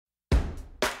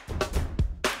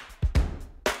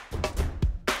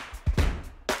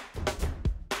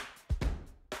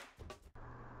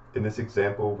In this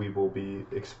example, we will be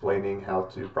explaining how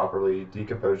to properly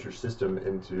decompose your system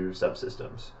into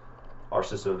subsystems. Our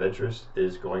system of interest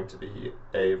is going to be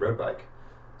a road bike.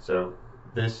 So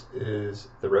this is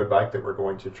the road bike that we're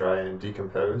going to try and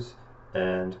decompose,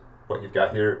 and what you've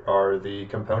got here are the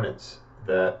components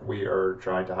that we are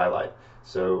trying to highlight.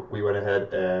 So we went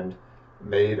ahead and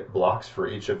made blocks for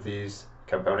each of these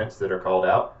components that are called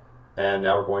out, and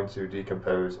now we're going to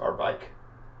decompose our bike.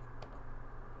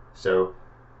 So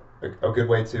a good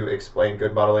way to explain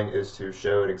good modeling is to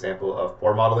show an example of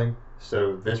poor modeling.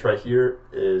 So this right here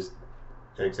is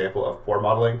an example of poor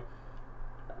modeling.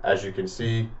 As you can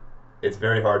see, it's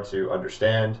very hard to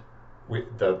understand.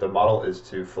 The model is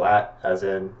too flat, as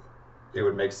in it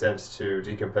would make sense to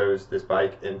decompose this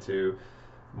bike into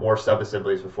more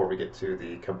subassemblies before we get to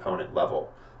the component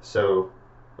level. So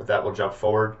with that, we'll jump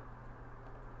forward.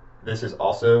 This is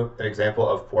also an example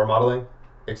of poor modeling,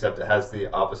 except it has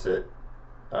the opposite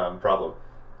problem.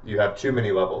 You have too many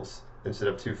levels instead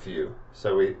of too few.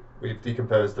 So we've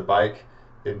decomposed the bike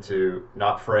into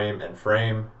not frame,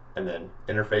 and then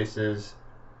interfaces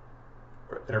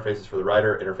for the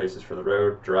rider, interfaces for the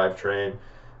road, drivetrain.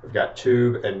 We've got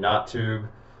tube and not tube.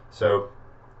 So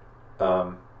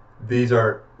these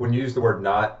are, when you use the word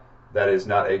not, that is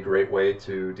not a great way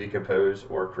to decompose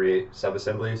or create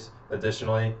subassemblies.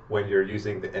 Additionally, when you're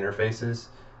using the interfaces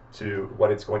to what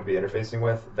it's going to be interfacing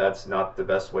with, that's not the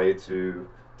best way to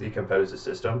decompose a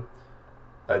system.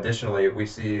 Additionally, we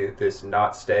see this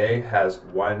not stay has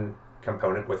one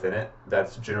component within it.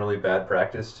 That's generally bad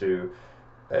practice to,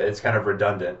 it's kind of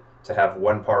redundant to have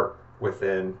one part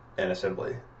within an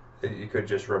assembly. You could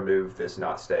just remove this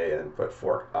not stay and put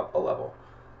fork up a level.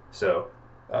 So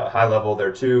high level, there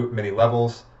are too many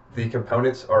levels. The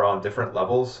components are on different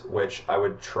levels, which I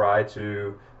would try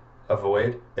to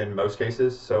avoid in most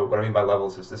cases. So what I mean by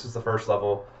levels is this is the first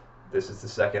level, this is the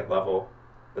second level,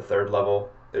 the third level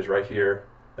is right here,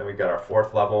 then we've got our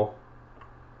fourth level,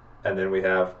 and then we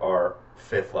have our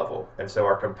fifth level. And so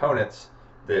our components,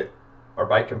 our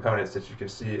bike components that you can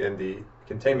see in the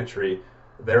containment tree,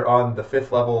 they're on the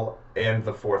fifth level and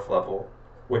the fourth level,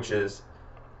 which is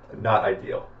not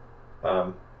ideal.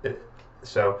 And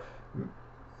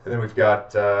then we've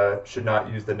got should not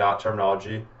use the not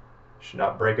terminology, should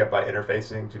not break up by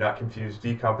interfacing, do not confuse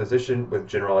decomposition with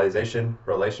generalization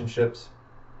relationships.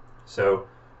 So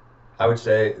I would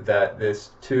say that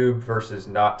this tube versus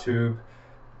not tube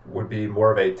would be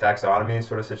more of a taxonomy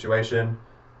sort of situation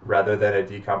rather than a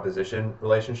decomposition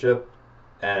relationship,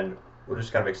 and we'll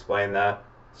just kind of explain that.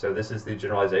 So this is the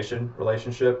generalization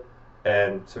relationship,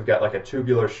 and so we've got like a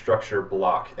tubular structure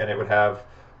block, and it would have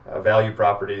value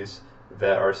properties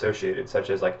that are associated, such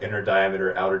as like inner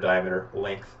diameter, outer diameter,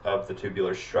 length of the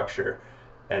tubular structure.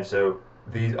 And so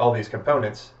all these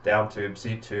components, down tube,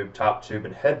 seat tube, top tube,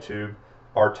 and head tube,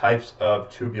 are types of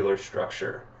tubular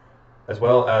structure, as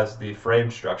well as the frame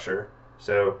structure.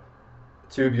 So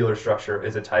tubular structure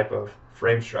is a type of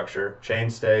frame structure. Chain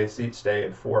stay, seat stay,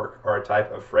 and fork are a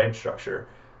type of frame structure.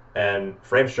 And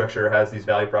frame structure has these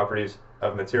value properties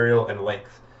of material and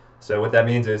length. So what that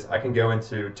means is I can go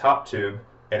into top tube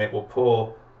and it will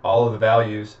pull all of the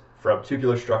values from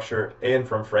tubular structure and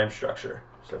from frame structure.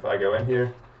 So if I go in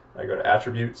here, I go to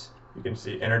attributes, you can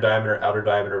see inner diameter, outer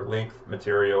diameter, length,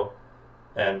 material,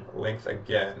 and length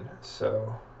again.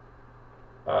 So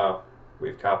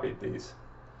we've copied these.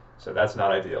 So that's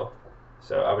not ideal.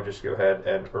 So I would just go ahead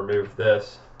and remove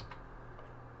this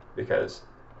because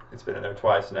it's been in there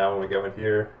twice now. When we go in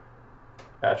here,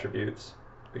 attributes,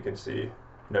 we can see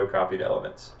no copied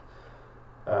elements.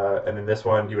 And then this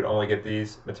one, you would only get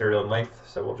these material and length,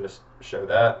 so we'll just show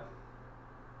that.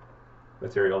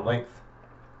 Material and length.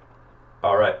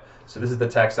 All right, so this is the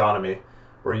taxonomy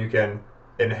where you can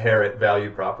inherit value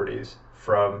properties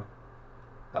from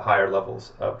the higher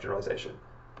levels of generalization.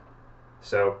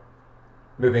 So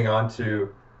moving on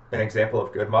to an example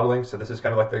of good modeling. So this is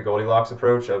kind of like the Goldilocks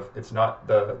approach of it's not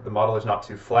the model is not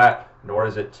too flat, nor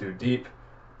is it too deep.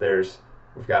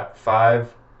 We've got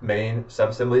 5 main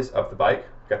subassemblies of the bike.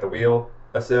 We've got the wheel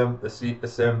assemb, the seat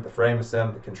assemb, the frame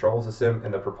assemb, the controls assemb,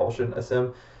 and the propulsion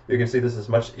assemb. You can see this is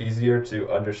much easier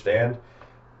to understand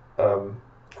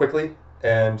quickly,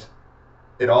 and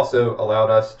it also allowed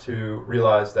us to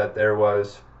realize that there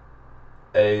was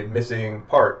a missing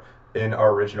part in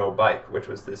our original bike, which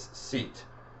was this seat.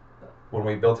 When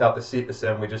we built out the seat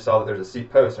assemb, we just saw that there's a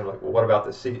seat post, and we're like, well, what about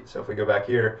the seat? So if we go back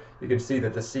here, you can see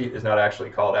that the seat is not actually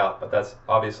called out, but that's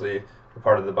obviously the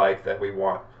part of the bike that we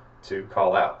want to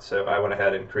call out. So I went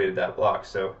ahead and created that block.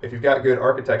 So if you've got good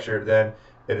architecture, then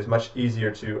it is much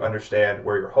easier to understand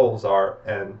where your holes are,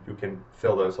 and you can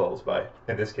fill those holes by,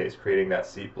 in this case, creating that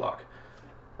seat block.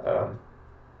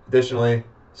 Additionally,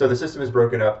 so the system is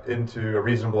broken up into a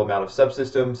reasonable amount of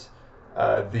subsystems.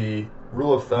 The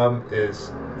rule of thumb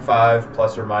is 5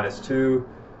 plus or minus 2.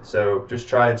 So just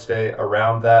try and stay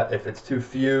around that. If it's too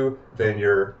few, then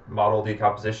your model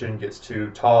decomposition gets too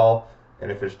tall,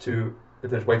 and if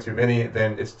there's way too many,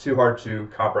 then it's too hard to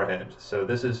comprehend. So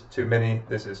this is too many,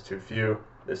 this is too few,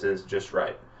 this is just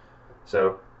right.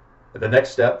 So the next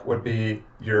step would be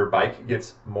your bike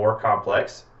gets more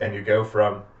complex, and you go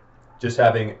from just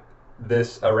having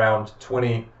this around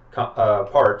 20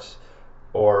 parts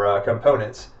or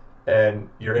components, and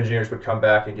your engineers would come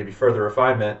back and give you further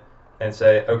refinement and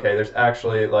say, okay, there's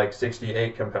actually like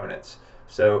 68 components.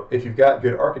 So if you've got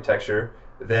good architecture,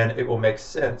 then it will make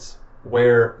sense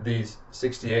where these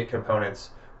 68 components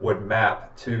would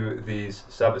map to these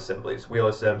subassemblies: wheel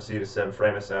assem, seat assem,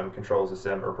 frame assem, controls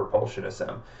assem, or propulsion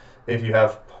assem. If you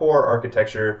have poor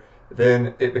architecture,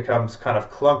 then it becomes kind of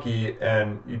clunky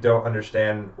and you don't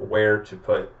understand where to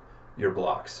put your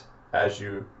blocks as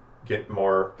you get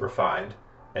more refined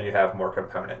and you have more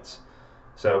components.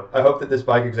 So I hope that this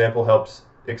bike example helps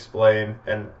explain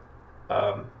and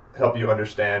help you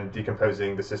understand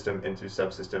decomposing the system into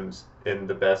subsystems in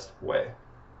the best way.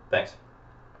 Thanks.